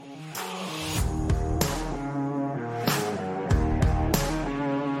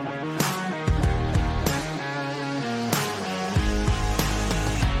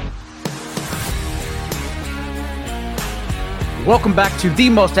Welcome back to the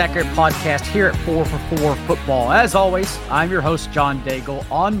most accurate podcast here at 4 for 4 Football. As always, I'm your host, John Daigle,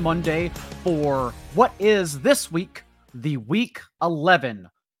 on Monday for what is this week, the Week 11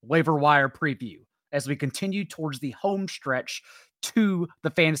 waiver wire preview, as we continue towards the home stretch to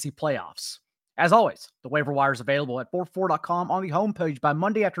the fantasy playoffs. As always, the waiver wire is available at 44.com on the homepage by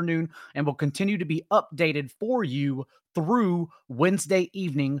Monday afternoon and will continue to be updated for you through Wednesday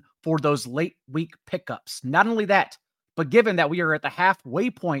evening for those late week pickups. Not only that, but given that we are at the halfway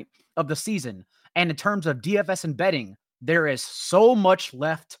point of the season, and in terms of DFS and betting, there is so much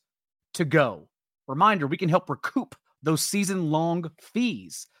left to go. Reminder, we can help recoup those season-long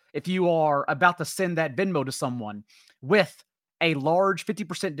fees if you are about to send that Venmo to someone with a large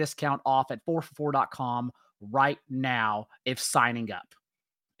 50% discount off at 4for4.com right now if signing up.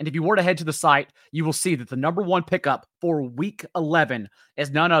 And if you were to head to the site, you will see that the number one pickup for Week 11 is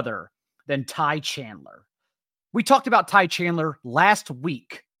none other than Ty Chandler. We talked about Ty Chandler last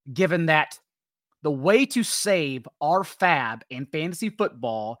week, given that the way to save our fab in fantasy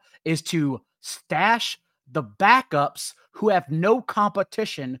football is to stash the backups who have no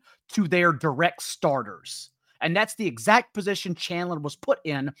competition to their direct starters. And that's the exact position Chandler was put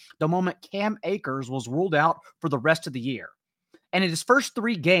in the moment Cam Akers was ruled out for the rest of the year. And in his first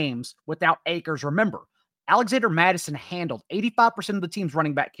 3 games without Akers, remember, Alexander Mattison handled 85% of the team's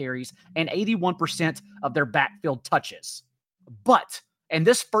running back carries and 81% of their backfield touches. But in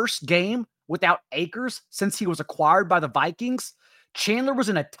this first game without Akers, since he was acquired by the Vikings, Chandler was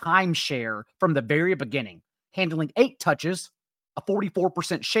in a timeshare from the very beginning, handling 8 touches, a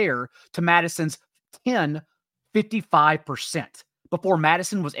 44% share, to Madison's 55%, before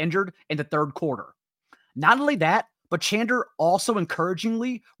Madison was injured in the third quarter. Not only that, but Chandler also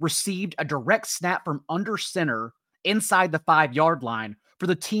encouragingly received a direct snap from under center inside the 5-yard line for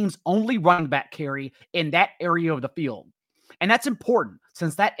the team's only running back carry in that area of the field. And that's important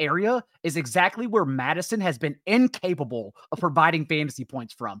since that area is exactly where Madison has been incapable of providing fantasy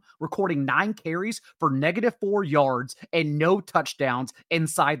points from, recording 9 carries for -4 yards and no touchdowns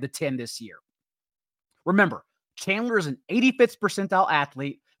inside the 10 this year. Remember, Chandler is an 85th percentile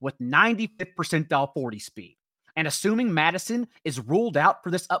athlete with 95th percentile 40 speed. And assuming Madison is ruled out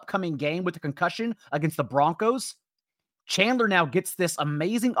for this upcoming game with a concussion against the Broncos, Chandler now gets this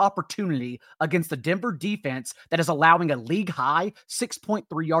amazing opportunity against the Denver defense that is allowing a league-high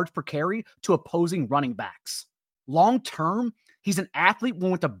 6.3 yards per carry to opposing running backs. Long-term, he's an athlete we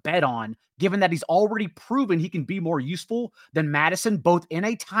want to bet on, given that he's already proven he can be more useful than Madison, both in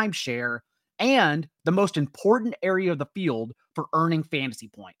a timeshare and the most important area of the field for earning fantasy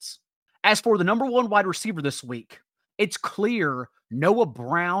points. As for the number one wide receiver this week, it's clear Noah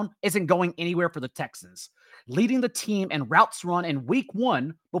Brown isn't going anywhere for the Texans, leading the team in routes run in week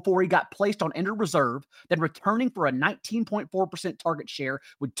 1 before he got placed on injured reserve, then returning for a 19.4% target share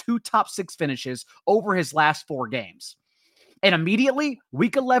with 2 top 6 finishes over his last 4 games. And immediately,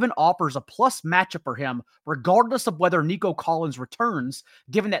 week 11 offers a plus matchup for him, regardless of whether Nico Collins returns,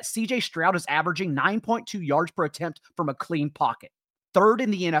 given that CJ Stroud is averaging 9.2 yards per attempt from a clean pocket, 3rd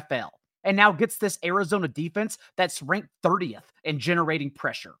in the NFL. And now gets this Arizona defense that's ranked 30th in generating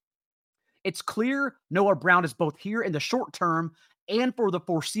pressure. It's clear Noah Brown is both here in the short term and for the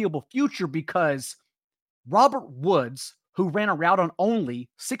foreseeable future because Robert Woods, who ran a route on only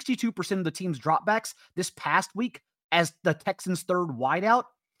 62% of the team's dropbacks this past week as the Texans' 3rd wideout,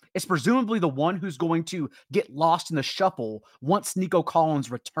 is presumably the one who's going to get lost in the shuffle once Nico Collins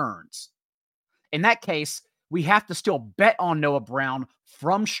returns. In that case, we have to still bet on Noah Brown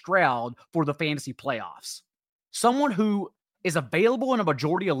from Stroud for the fantasy playoffs. Someone who is available in a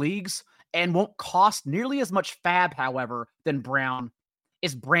majority of leagues and won't cost nearly as much fab, however, than Brown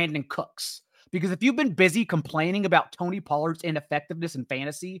is Brandon Cooks. Because if you've been busy complaining about Tony Pollard's ineffectiveness in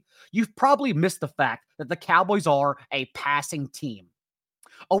fantasy, you've probably missed the fact that the Cowboys are a passing team.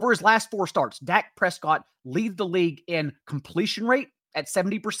 Over his last 4 starts, Dak Prescott leads the league in completion rate at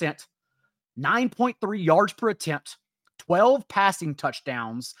 70%, 9.3 yards per attempt, 12 passing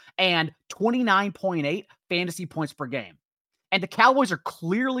touchdowns, and 29.8 fantasy points per game. And the Cowboys are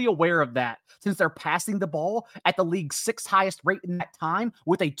clearly aware of that since they're passing the ball at the league's 6th highest rate in that time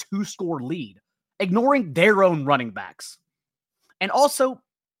with a 2-score lead, ignoring their own running backs. And also,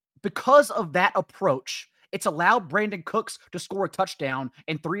 because of that approach, it's allowed Brandon Cooks to score a touchdown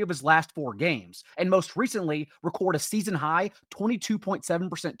in 3 of his last 4 games, and most recently record a season-high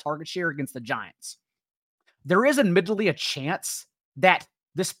 22.7% target share against the Giants. There is admittedly a chance that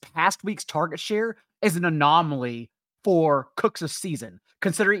this past week's target share is an anomaly for Cooks' season,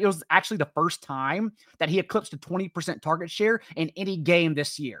 considering it was actually the first time that he eclipsed a 20% target share in any game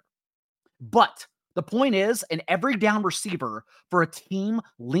this year. But The point is, an every down receiver for a team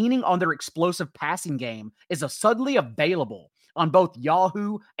leaning on their explosive passing game is suddenly available on both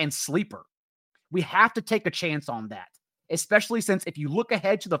Yahoo and Sleeper. We have to take a chance on that, especially since if you look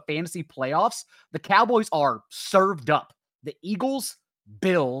ahead to the fantasy playoffs, the Cowboys are served up. The Eagles,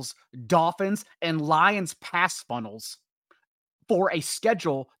 Bills, Dolphins, and Lions pass funnels for a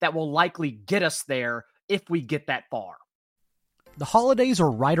schedule that will likely get us there if we get that far. The holidays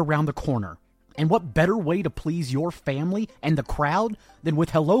are right around the corner, and what better way to please your family and the crowd than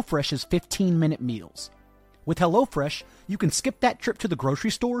with HelloFresh's 15-minute meals? With HelloFresh, you can skip that trip to the grocery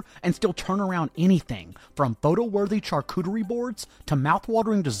store and still turn around anything from photo-worthy charcuterie boards to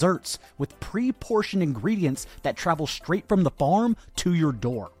mouth-watering desserts with pre-portioned ingredients that travel straight from the farm to your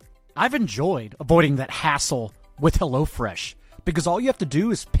door. I've enjoyed avoiding that hassle with HelloFresh because all you have to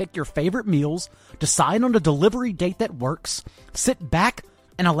do is pick your favorite meals, decide on a delivery date that works, sit back,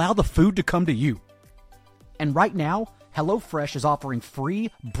 and allow the food to come to you. And right now, HelloFresh is offering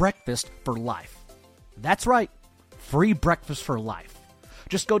free breakfast for life. That's right, free breakfast for life.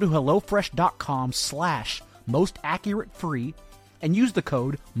 Just go to HelloFresh.com/MostAccurateFree and use the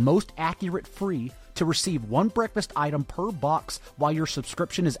code MostAccurateFree to receive one breakfast item per box while your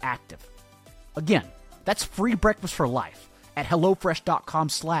subscription is active. Again, that's free breakfast for life at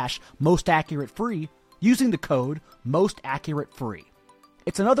HelloFresh.com/MostAccurateFree using the code MostAccurateFree.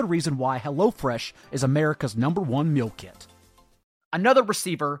 It's another reason why HelloFresh is America's #1 meal kit. Another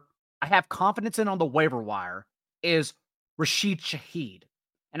receiver I have confidence in on the waiver wire is Rashid Shaheed.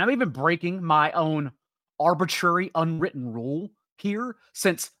 And I'm even breaking my own arbitrary unwritten rule here,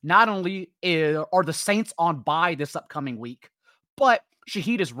 since not only are the Saints on bye this upcoming week, but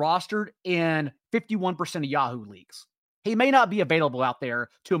Shaheed is rostered in 51% of Yahoo leagues. He may not be available out there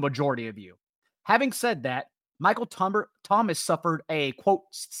to a majority of you. Having said that, Michael Thomas suffered a, quote,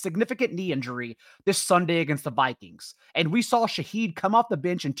 significant knee injury this Sunday against the Vikings, and we saw Shaheed come off the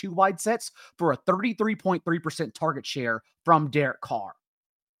bench in 2 wide sets for a 33.3% target share from Derek Carr.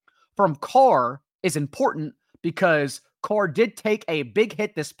 From Carr is important because Carr did take a big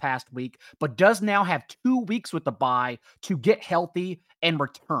hit this past week, but does now have 2 weeks with the bye to get healthy and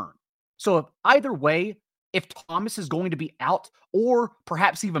return. So if either way, if Thomas is going to be out or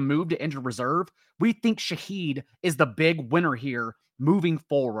perhaps even moved to injured reserve, we think Shaheed is the big winner here moving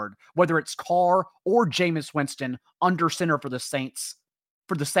forward, whether it's Carr or Jameis Winston under center for the Saints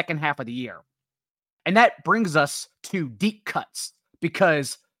for the second half of the year. And that brings us to deep cuts,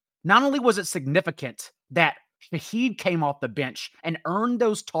 because not only was it significant that Shaheed came off the bench and earned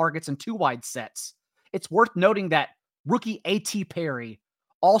those targets in 2 wide sets, it's worth noting that rookie A.T. Perry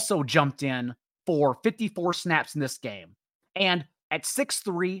also jumped in for 54 snaps in this game. And at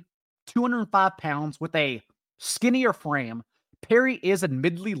 6'3", 205 pounds with a skinnier frame, Perry is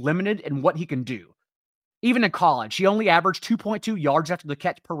admittedly limited in what he can do. Even in college, he only averaged 2.2 yards after the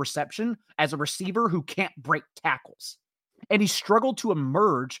catch per reception as a receiver who can't break tackles. And he struggled to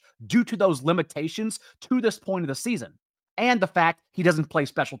emerge due to those limitations to this point of the season, and the fact he doesn't play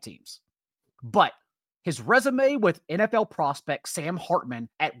special teams. But his resume with NFL prospect Sam Hartman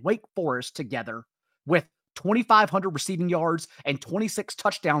at Wake Forest together, with 2,500 receiving yards and 26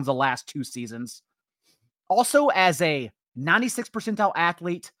 touchdowns the last 2 seasons. Also as a 96th percentile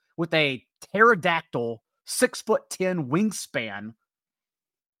athlete with a pterodactyl 6'10" wingspan,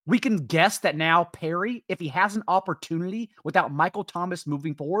 we can guess that now Perry, if he has an opportunity without Michael Thomas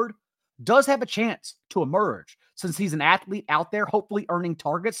moving forward, does have a chance to emerge, since he's an athlete out there hopefully earning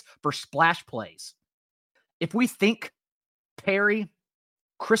targets for splash plays. If we think Perry,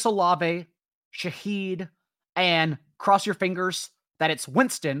 Chris Olave, Shaheed, and cross your fingers that it's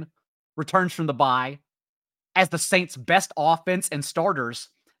Winston returns from the bye as the Saints' best offense and starters,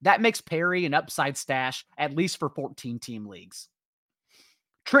 that makes Perry an upside stash, at least for 14-team leagues.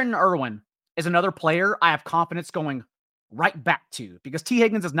 Trenton Irwin is another player I have confidence going right back to, because T.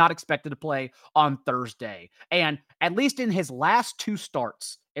 Higgins is not expected to play on Thursday. And at least in his last 2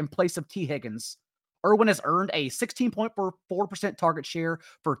 starts in place of T. Higgins, Irwin has earned a 16.4% target share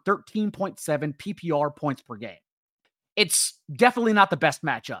for 13.7 PPR points per game. It's definitely not the best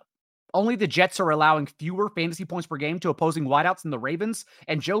matchup. Only the Jets are allowing fewer fantasy points per game to opposing wideouts than the Ravens,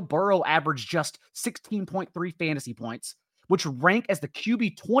 and Joe Burrow averaged just 16.3 fantasy points, which rank as the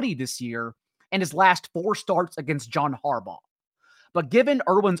QB 20 this year in his last 4 starts against John Harbaugh. But given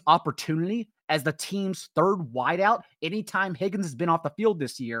Irwin's opportunity as the team's 3rd wideout anytime Higgins has been off the field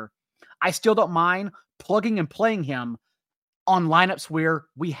this year, I still don't mind plugging and playing him on lineups where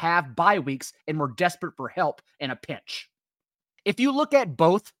we have bye weeks and we're desperate for help in a pinch. If you look at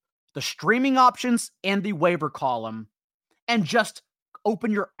both the streaming options and the waiver column and just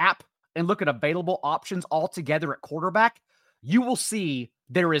open your app and look at available options altogether at quarterback, you will see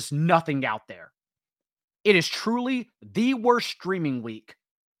there is nothing out there. It is truly the worst streaming week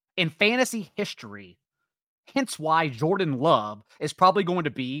in fantasy history. Hence why Jordan Love is probably going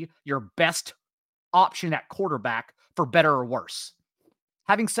to be your best option at quarterback for better or worse.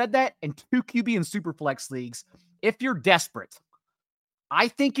 Having said that, in 2 QB and Superflex leagues, if you're desperate, I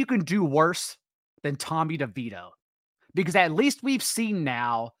think you can do worse than Tommy DeVito. Because at least we've seen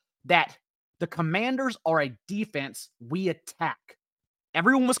now that the Commanders are a defense we attack.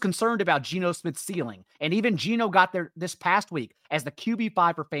 Everyone was concerned about Geno Smith's ceiling, and even Geno got there this past week as the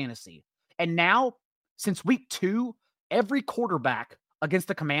QB5 for fantasy. And now, since week 2, every quarterback against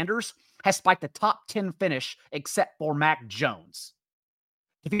the Commanders has spiked a top 10 finish except for Mac Jones.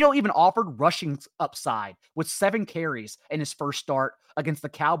 DeVito even offered rushing upside with 7 carries in his first start against the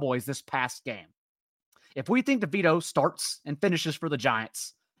Cowboys this past game. If we think DeVito starts and finishes for the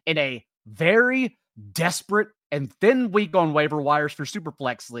Giants in a very desperate and thin week on waiver wires for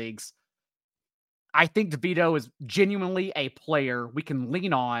Superflex leagues, I think DeVito is genuinely a player we can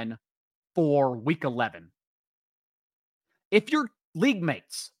lean on for week 11. If your league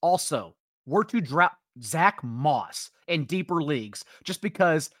mates also were to drop Zach Moss in deeper leagues just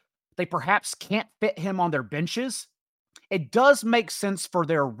because they perhaps can't fit him on their benches, it does make sense for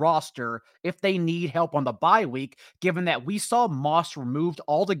their roster if they need help on the bye week, given that we saw Moss removed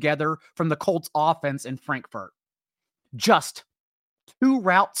altogether from the Colts offense in Frankfurt. Just 2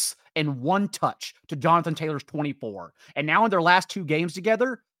 routes and 1 touch to Jonathan Taylor's 24. And now in their last 2 games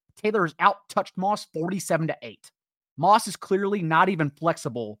together, Taylor has out-touched Moss 47-8. Moss is clearly not even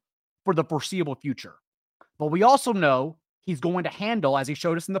flexible for the foreseeable future. But we also know he's going to handle, as he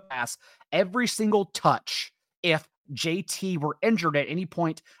showed us in the past, every single touch if JT were injured at any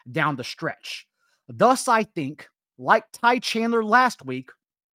point down the stretch. Thus, I think, like Ty Chandler last week,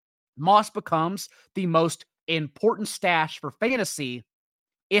 Moss becomes the most important stash for fantasy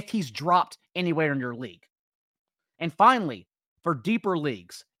if he's dropped anywhere in your league. And finally, for deeper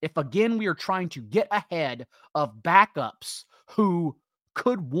leagues, if again we are trying to get ahead of backups who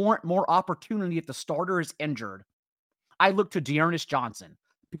could warrant more opportunity if the starter is injured, I look to D'Ernest Johnson.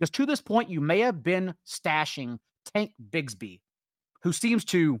 Because to this point, you may have been stashing Tank Bigsby, who seems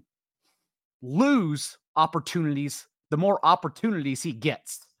to lose opportunities the more opportunities he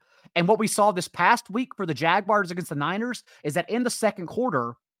gets. And what we saw this past week for the Jaguars against the Niners is that in the second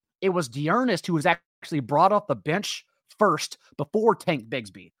quarter, it was D'Ernest who was actually brought off the bench first before Tank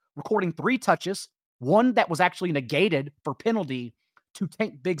Bigsby, recording 3 touches, 1 that was actually negated for penalty to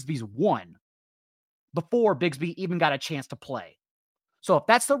Tank Bigsby's 1 before Bigsby even got a chance to play. So if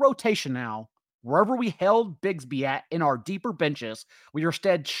that's the rotation now, wherever we held Bigsby at in our deeper benches, we are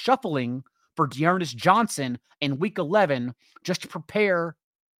instead shuffling for D'Ernest Johnson in week 11 just to prepare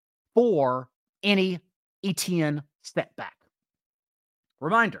for any ETN setback.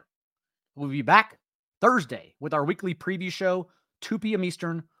 Reminder, we'll be back Thursday with our weekly preview show, 2 p.m.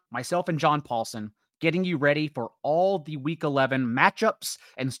 Eastern, myself and John Paulson, getting you ready for all the week 11 matchups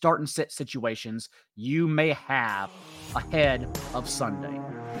and start and sit situations you may have ahead of Sunday.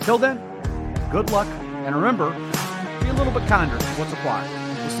 Until then, good luck, and remember, be a little bit kinder to what's required.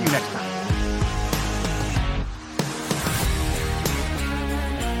 We'll see you next time.